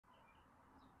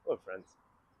Hello, friends.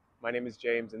 My name is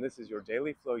James, and this is your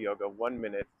Daily Flow Yoga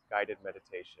 1-minute guided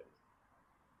meditation.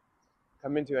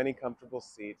 Come into any comfortable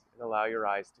seat and allow your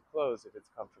eyes to close if it's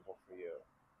comfortable for you.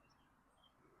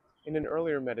 In an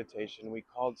earlier meditation, we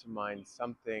called to mind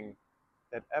something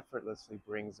that effortlessly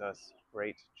brings us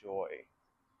great joy.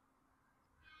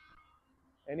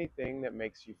 Anything that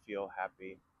makes you feel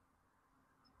happy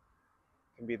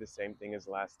can be the same thing as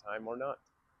last time or not.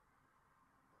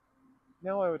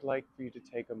 Now I would like for you to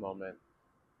take a moment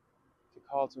to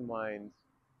call to mind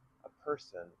a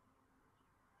person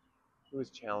who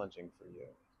is challenging for you.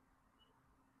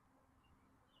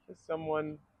 Just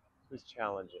someone who's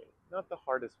challenging. Not the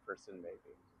hardest person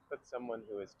maybe, but someone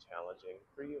who is challenging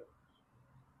for you.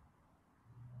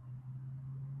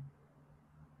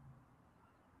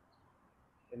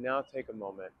 And now take a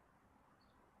moment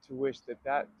to wish that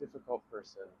that difficult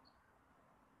person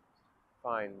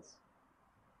finds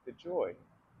the joy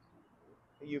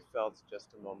that you felt just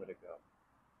a moment ago.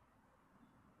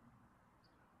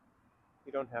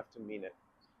 You don't have to mean it,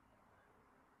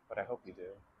 but I hope you do.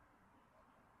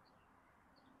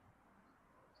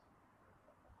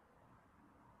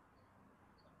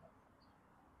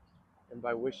 And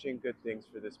by wishing good things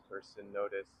for this person,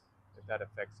 notice if that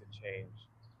affects a change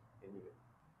in you.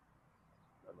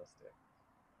 Namaste.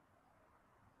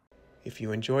 If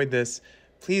you enjoyed this,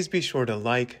 please be sure to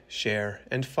like, share,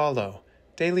 and follow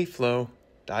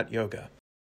dailyflow.yoga.